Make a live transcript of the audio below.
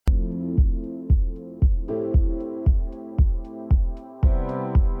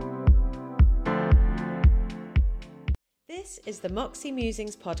This is the Moxie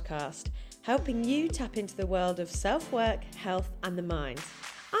Musings podcast, helping you tap into the world of self-work, health and the mind.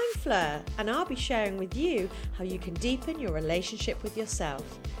 I'm Fleur and I'll be sharing with you how you can deepen your relationship with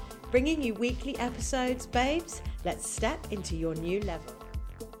yourself. Bringing you weekly episodes, babes, let's step into your new level.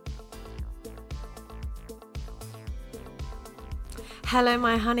 Hello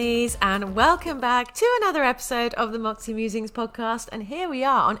my honeys and welcome back to another episode of the Moxie Musings podcast, and here we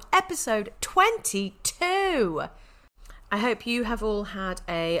are on episode 22. I hope you have all had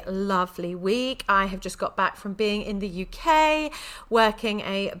a lovely week. I have just got back from being in the UK, working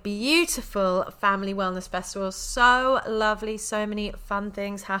a beautiful family wellness festival. So lovely, so many fun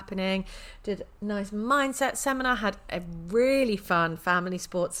things happening. Did a nice mindset seminar, had a really fun family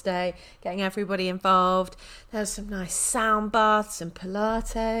sports day, getting everybody involved. There was some nice sound baths and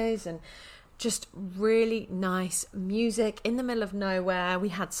Pilates and just really nice music in the middle of nowhere. We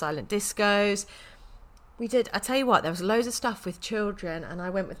had silent discos. I tell you what, there was loads of stuff with children, and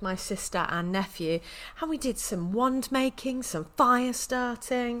I went with my sister and nephew, and we did some wand making, some fire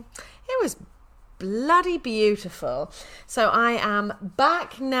starting. It was bloody beautiful. So I am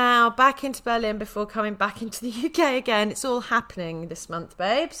back now, back into Berlin before coming back into the UK again. It's all happening this month,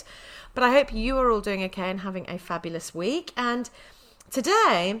 babes. But I hope you are all doing okay and having a fabulous week. And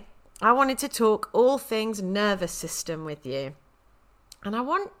today, I wanted to talk all things nervous system with you. And I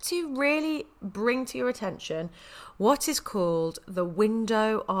want to really bring to your attention what is called the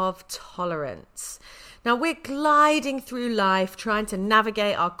window of tolerance. Now, we're gliding through life trying to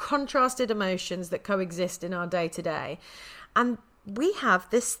navigate our contrasted emotions that coexist in our day-to-day. And we have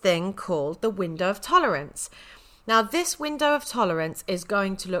this thing called the window of tolerance. Now, this window of tolerance is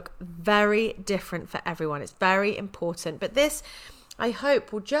going to look very different for everyone. It's very important. But this, I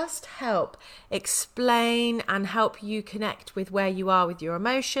hope, will just help explain and help you connect with where you are with your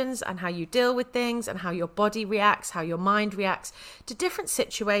emotions and how you deal with things and how your body reacts, how your mind reacts to different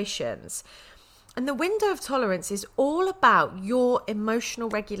situations. And the window of tolerance is all about your emotional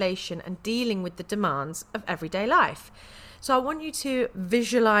regulation and dealing with the demands of everyday life. So I want you to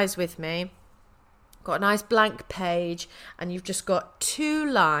visualize with me. Got a nice blank page and you've just got two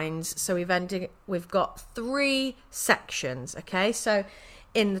lines. So we've got three sections. Okay, so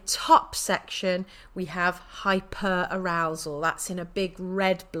in the top section we have hyper-arousal. That's in a big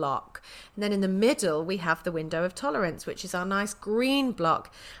red block. And then in the middle we have the window of tolerance, which is our nice green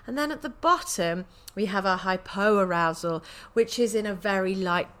block. And then at the bottom we have our hypo-arousal, which is in a very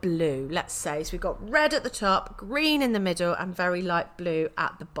light blue, let's say. So we've got red at the top, green in the middle and very light blue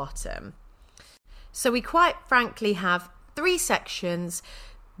at the bottom. So we quite frankly have three sections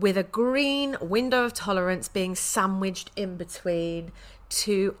with a green window of tolerance being sandwiched in between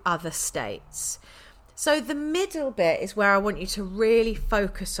two other states. So the middle bit is where I want you to really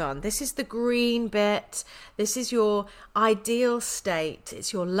focus on. This is the green bit. This is your ideal state.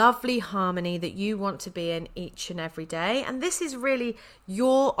 It's your lovely harmony that you want to be in each and every day. And this is really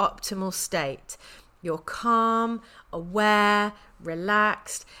your optimal state. You're calm, aware,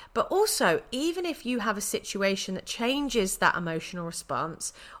 relaxed, but also even if you have a situation that changes that emotional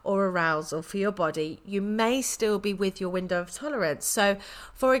response or arousal for your body, you may still be with your window of tolerance. So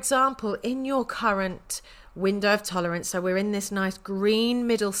for example, in your current window of tolerance, so we're in this nice green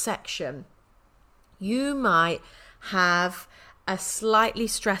middle section, you might have a slightly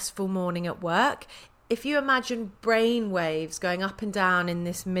stressful morning at work. If you imagine brain waves going up and down in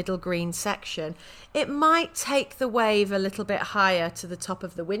this middle green section, it might take the wave a little bit higher to the top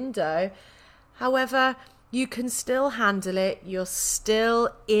of the window. However, you can still handle it. You're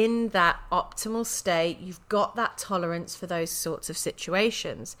still in that optimal state. You've got that tolerance for those sorts of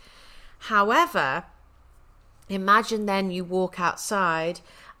situations. However, imagine then you walk outside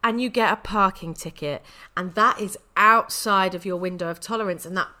and you get a parking ticket, and that is outside of your window of tolerance,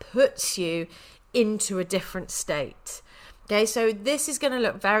 and that puts you into a different state. Okay, so this is going to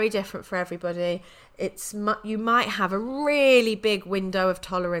look very different for everybody. You might have a really big window of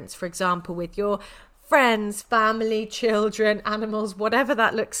tolerance, for example, with your friends, family, children, animals, whatever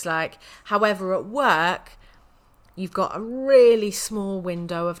that looks like. However, at work, you've got a really small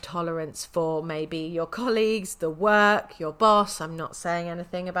window of tolerance for maybe your colleagues, the work, your boss. I'm not saying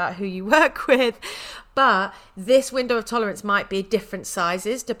anything about who you work with, but this window of tolerance might be different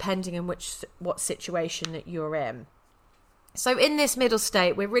sizes depending on what situation that you're in. So in this middle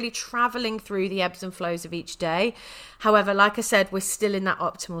state, we're really traveling through the ebbs and flows of each day. However, like I said, we're still in that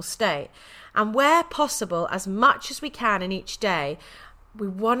optimal state. And where possible, as much as we can in each day, we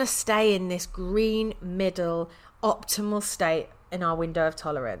want to stay in this green middle optimal state in our window of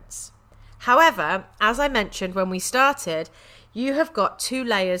tolerance. However, as I mentioned when we started, you have got two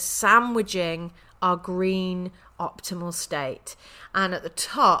layers sandwiching our green optimal state. And at the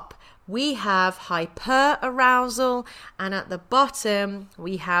top, we have hyper-arousal, and at the bottom,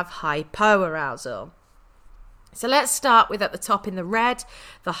 we have hypo-arousal. So let's start with at the top in the red,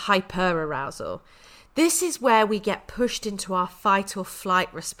 the hyper-arousal. This is where we get pushed into our fight or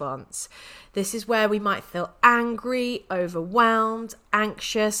flight response. This is where we might feel angry, overwhelmed,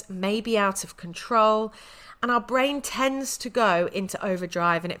 anxious, maybe out of control, and our brain tends to go into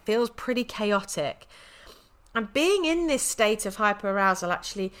overdrive and it feels pretty chaotic. And being in this state of hyperarousal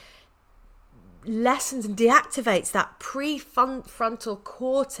actually lessens and deactivates that prefrontal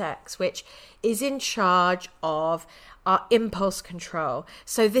cortex, which is in charge of our impulse control.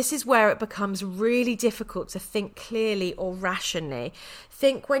 So this is where it becomes really difficult to think clearly or rationally.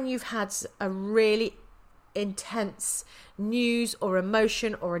 Think when you've had a really intense news or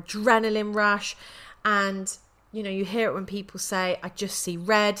emotion or adrenaline rush, and you hear it when people say, I just see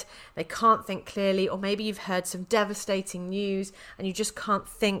red, they can't think clearly, or maybe you've heard some devastating news and you just can't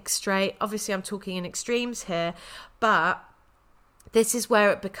think straight. Obviously, I'm talking in extremes here, but this is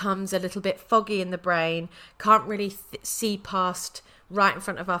where it becomes a little bit foggy in the brain, can't really see past right in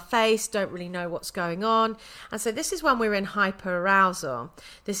front of our face, don't really know what's going on. And so this is when we're in hyperarousal.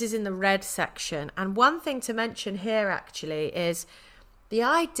 This is in the red section. And one thing to mention here actually is the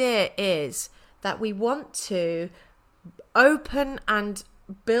idea is that we want to open and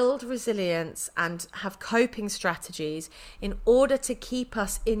build resilience and have coping strategies in order to keep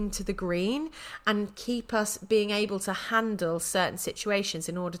us into the green and keep us being able to handle certain situations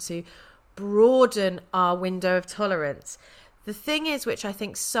in order to broaden our window of tolerance. The thing is, which I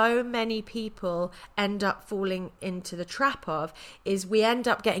think so many people end up falling into the trap of, is we end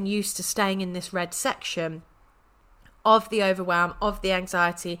up getting used to staying in this red section of the overwhelm, of the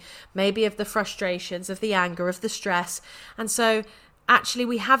anxiety, maybe of the frustrations, of the anger, of the stress. And so actually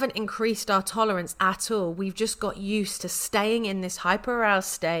we haven't increased our tolerance at all. We've just got used to staying in this hyper-aroused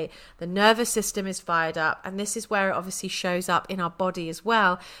state. The nervous system is fired up, and this is where it obviously shows up in our body as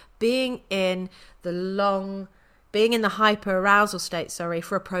well, being in the hyper-arousal state,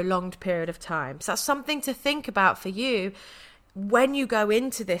 for a prolonged period of time. So that's something to think about for you. When you go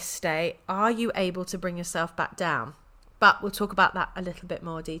into this state, are you able to bring yourself back down? But we'll talk about that a little bit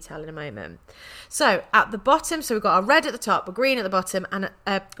more detail in a moment. So at the bottom, so we've got our red at the top, a green at the bottom, and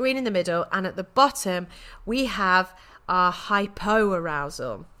green in the middle. And at the bottom, we have our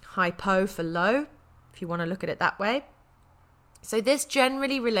hypo-arousal. Hypo for low, if you want to look at it that way. So this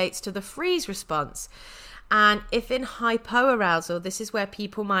generally relates to the freeze response. And if in hypo-arousal, this is where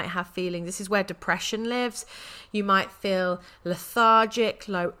people might have feelings, this is where depression lives. You might feel lethargic,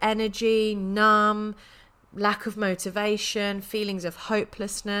 low energy, numb, lack of motivation, feelings of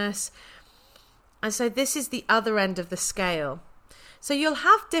hopelessness. And so this is the other end of the scale. So you'll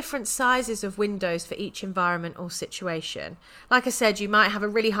have different sizes of windows for each environment or situation. Like I said, you might have a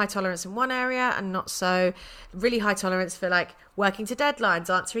really high tolerance in one area and not so really high tolerance for like working to deadlines,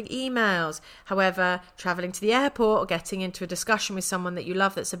 answering emails. However, traveling to the airport or getting into a discussion with someone that you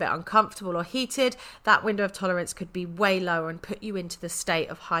love that's a bit uncomfortable or heated, that window of tolerance could be way lower and put you into the state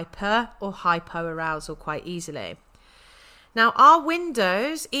of hyper or hypo-arousal quite easily. Now, our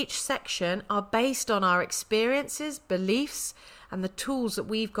windows, each section, are based on our experiences, beliefs, and the tools that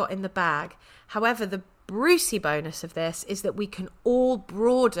we've got in the bag. However, the Brucey bonus of this is that we can all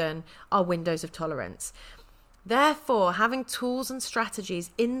broaden our windows of tolerance. Therefore, having tools and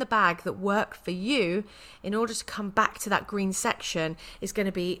strategies in the bag that work for you in order to come back to that green section is going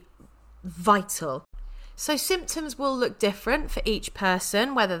to be vital. So symptoms will look different for each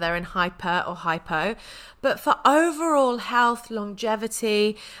person, whether they're in hyper or hypo, but for overall health,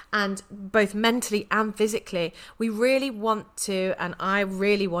 longevity, and both mentally and physically, we really want to, and I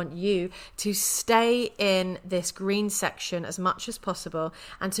really want you to stay in this green section as much as possible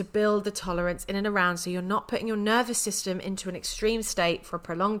and to build the tolerance in and around so you're not putting your nervous system into an extreme state for a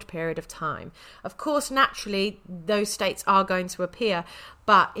prolonged period of time. Of course, naturally, those states are going to appear,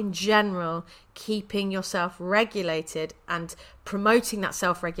 but in general, keeping yourself regulated and promoting that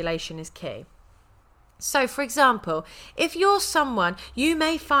self-regulation is key. So, for example, if you're someone, you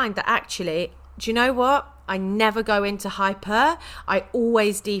may find that actually, do you know what? I never go into hyper. I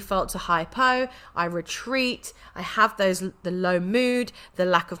always default to hypo. I retreat. I have the low mood, the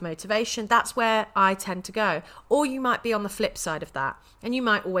lack of motivation. That's where I tend to go. Or you might be on the flip side of that, and you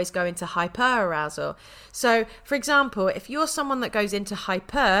might always go into hyper-arousal. So, for example, if you're someone that goes into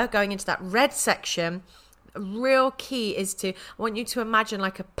hyper, going into that red section, a real key is I want you to imagine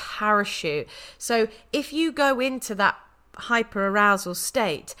like a parachute. So if you go into that hyper-arousal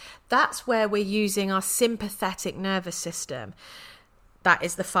state, that's where we're using our sympathetic nervous system. that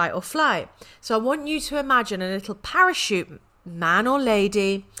is the fight or flight. So I want you to imagine a little parachute, man or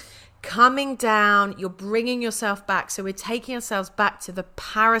lady, coming down. You're bringing yourself back. So we're taking ourselves back to the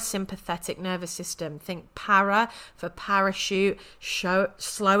parasympathetic nervous system. Think para for parachute,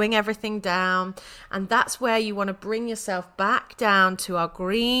 slowing everything down. And that's where you want to bring yourself back down to our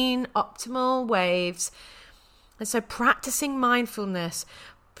green optimal waves. And so practicing mindfulness,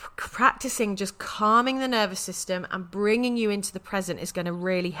 practicing just calming the nervous system and bringing you into the present is going to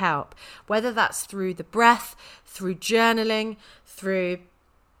really help. Whether that's through the breath, through journaling, through,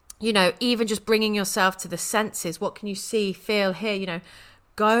 even just bringing yourself to the senses. What can you see, feel, hear?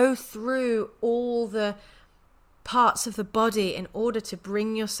 Go through all the parts of the body in order to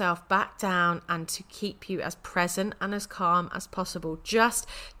bring yourself back down and to keep you as present and as calm as possible, just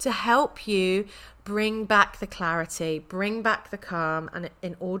to help you bring back the clarity, bring back the calm, and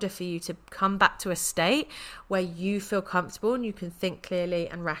in order for you to come back to a state where you feel comfortable and you can think clearly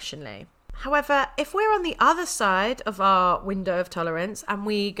and rationally. However, if we're on the other side of our window of tolerance and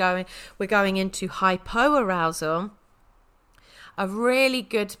we're going into hypo-arousal, a really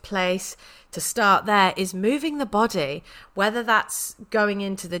good place to start there is moving the body, whether that's going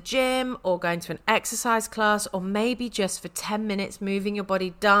into the gym or going to an exercise class, or maybe just for 10 minutes, moving your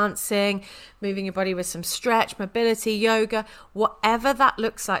body, dancing, moving your body with some stretch, mobility, yoga, whatever that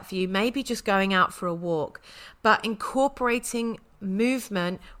looks like for you, maybe just going out for a walk. But incorporating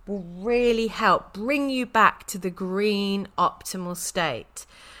movement will really help bring you back to the green optimal state.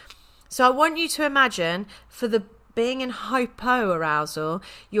 So I want you to imagine, for the being in hypo-arousal,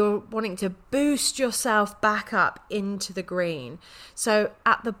 you're wanting to boost yourself back up into the green. So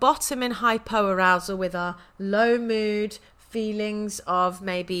at the bottom in hypo-arousal, with our low mood, feelings of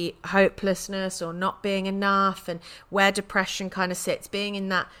maybe hopelessness or not being enough, and where depression kind of sits, being in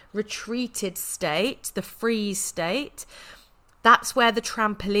that retreated state, the freeze state, that's where the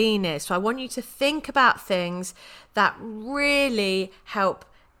trampoline is. So I want you to think about things that really help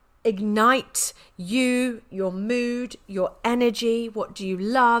ignite you, your mood, your energy. What do you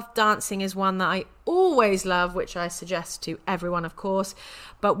love? Dancing is one that I always love, which I suggest to everyone, of course.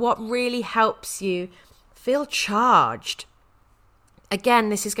 But what really helps you feel charged? Again,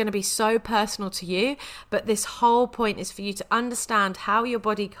 this is going to be so personal to you, but this whole point is for you to understand how your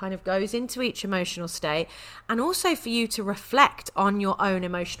body kind of goes into each emotional state, and also for you to reflect on your own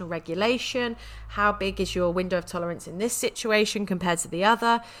emotional regulation. How big is your window of tolerance in this situation compared to the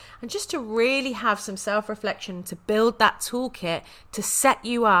other? And just to really have some self-reflection to build that toolkit to set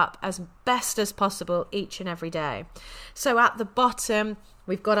you up as best as possible each and every day. So at the bottom,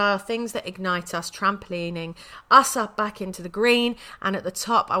 we've got our things that ignite us, trampolining us up back into the green. And at the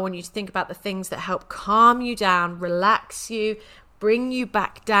top, I want you to think about the things that help calm you down, relax you, bring you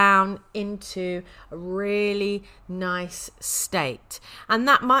back down into a really nice state. And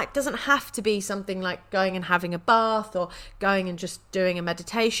that doesn't have to be something like going and having a bath or going and just doing a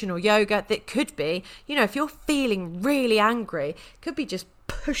meditation or yoga. That could be, if you're feeling really angry, it could be just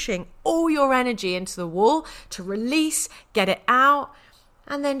pushing all your energy into the wall to release, get it out.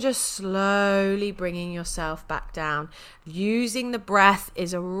 And then just slowly bringing yourself back down. Using the breath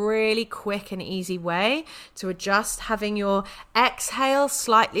is a really quick and easy way to adjust. Having your exhale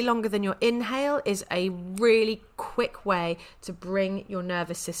slightly longer than your inhale is a really quick way to bring your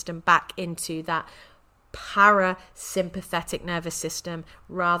nervous system back into that parasympathetic nervous system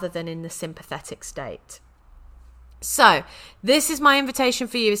rather than in the sympathetic state. So this is my invitation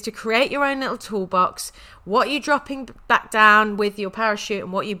for you, is to create your own little toolbox. What you're dropping back down with your parachute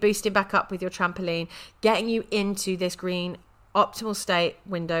and what you're boosting back up with your trampoline, getting you into this green optimal state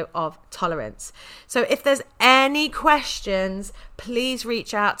window of tolerance. So if there's any questions, please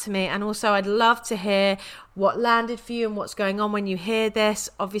reach out to me. And also I'd love to hear what landed for you and what's going on when you hear this.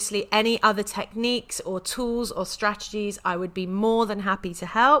 Obviously, any other techniques or tools or strategies, I would be more than happy to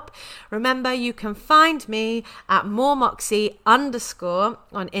help. Remember, you can find me at moremoxie_ on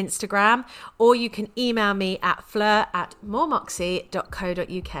Instagram, or you can email me at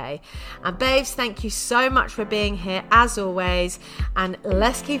fleur@moremoxie.co.uk. And babes, thank you so much for being here as always. And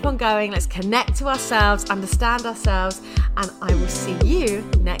let's keep on going. Let's connect to ourselves, understand ourselves, and I will see you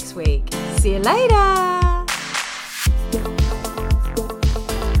next week. See you later.